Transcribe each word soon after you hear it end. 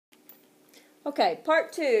Okay,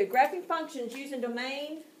 part 2, graphing functions using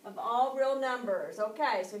domain of all real numbers.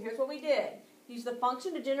 Okay, so here's what we did. Use the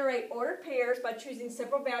function to generate ordered pairs by choosing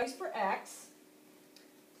several values for x.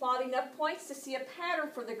 Plot enough points to see a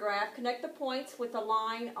pattern for the graph. Connect the points with a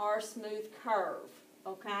line or smooth curve.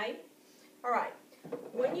 Okay? All right.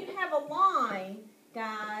 When you have a line,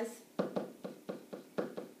 guys,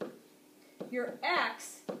 your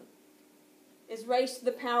x is raised to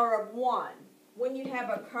the power of 1. When you have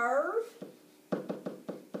a curve,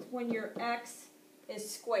 it's when your x is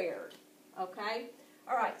squared. Okay?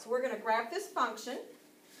 All right, so we're going to graph this function.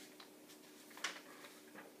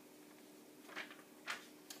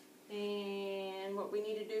 And what we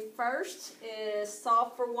need to do first is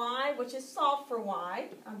solve for y, which is solve for y.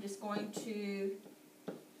 I'm just going to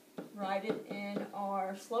write it in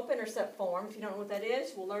our slope-intercept form. If you don't know what that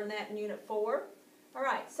is, we'll learn that in Unit 4. All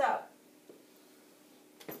right, so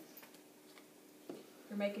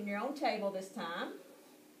you're making your own table this time.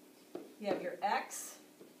 You have your x,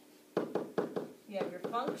 you have your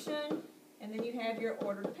function, and then you have your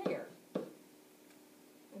ordered pair.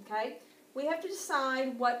 Okay? We have to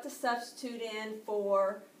decide what to substitute in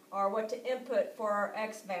for, or what to input for our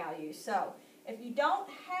x value. So, if you don't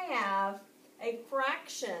have a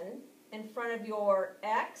fraction in front of your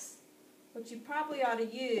x, what you probably ought to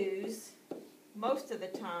use most of the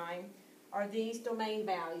time are these domain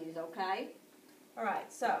values, okay? All right,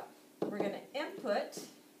 so we're going to input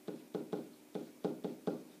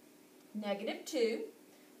 -2.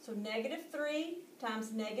 So -3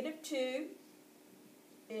 times -2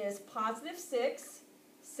 is +6.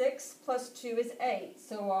 6 plus 2 is 8.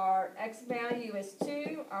 So our x value is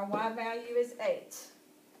 2, our y value is 8.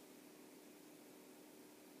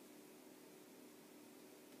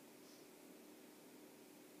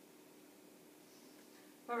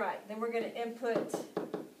 All right, then we're going to input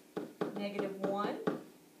 -1.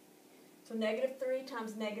 So -3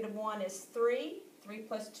 times -1 is 3. 3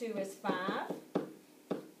 plus 2 is 5.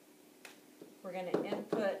 We're going to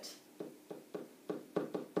input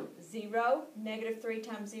 0. -3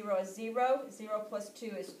 times 0 is 0. 0 plus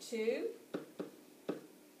 2 is 2.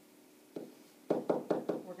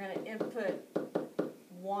 We're going to input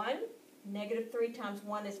 1. -3 times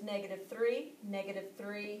 1 is -3.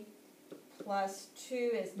 -3 plus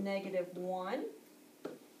 2 is -1.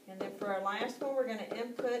 And then for our last one, we're going to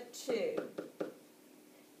input 2.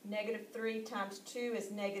 -3 times 2 is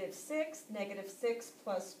 -6. -6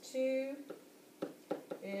 plus 2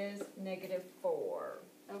 is -4.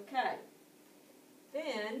 Okay.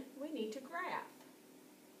 Then we need to graph.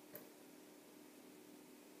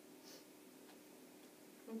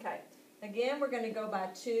 Okay. Again, we're going to go by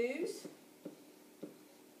 2's.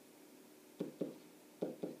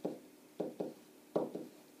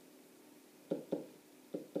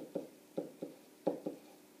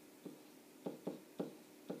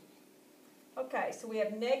 Okay, so we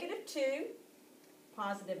have -2,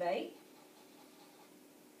 +8.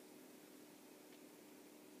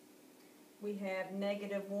 We have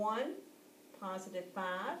 -1,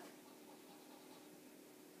 +5.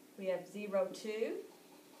 We have 0, 2.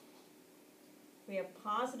 We have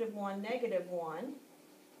 +1, -1.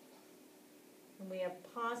 And we have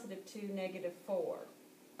 +2, -4.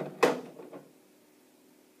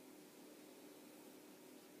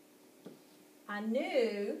 I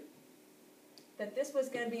knew that this was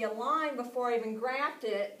going to be a line before I even graphed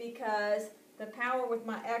it because the power with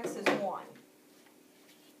my x is 1.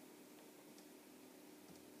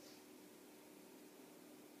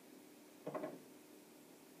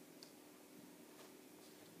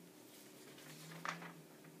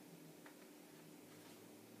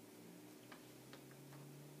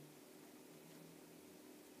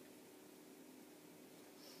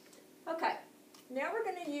 Okay, now we're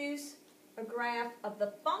going to use a graph of the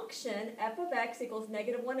function f of x equals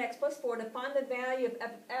 -1x plus 4 to find the value of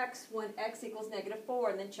f of x when x equals -4,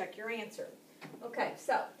 and then check your answer. Okay,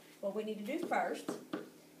 so what we need to do first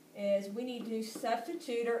is we need to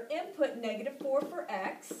substitute or input -4 for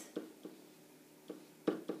x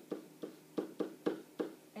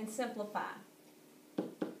and simplify.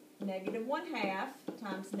 -1/2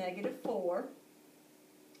 times -4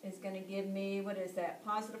 is going to give me, what is that,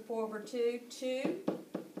 +4 over 2, 2.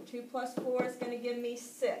 2 plus 4 is going to give me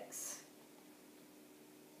 6.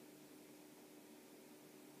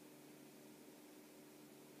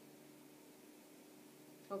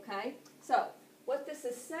 Okay, so what this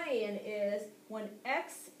is saying is when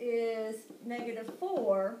x is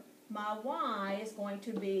 -4, my y is going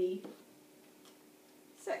to be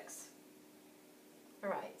 6. All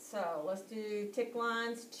right, so let's do tick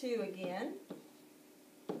lines 2 again.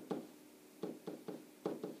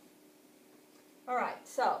 All right,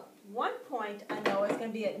 so 1 point I know is going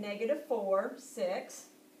to be at negative 4, 6.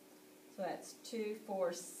 So that's 2,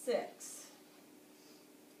 4, 6.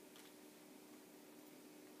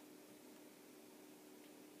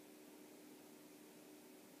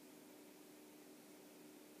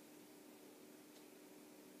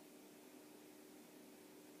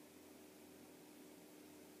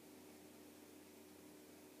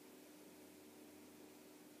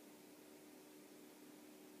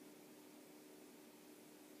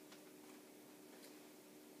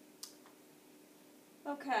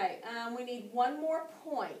 Okay, we need one more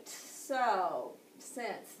point. So,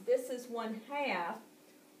 since this is 1/2,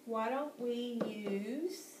 why don't we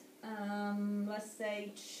use, let's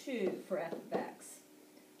say 2 for f of x.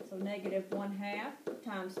 So negative 1/2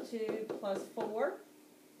 times 2 plus 4.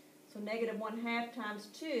 So negative 1/2 times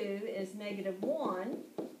 2 is negative 1.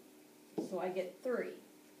 So I get 3.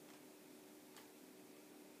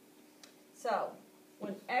 So,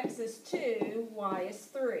 when x is 2, y is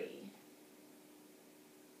 3.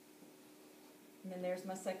 And then there's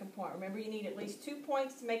my second point. Remember, you need at least 2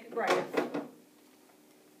 points to make a graph.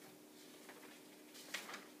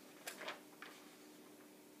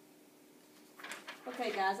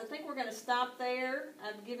 Okay, guys, I think we're going to stop there.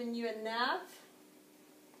 I've given you enough.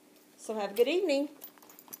 So have a good evening.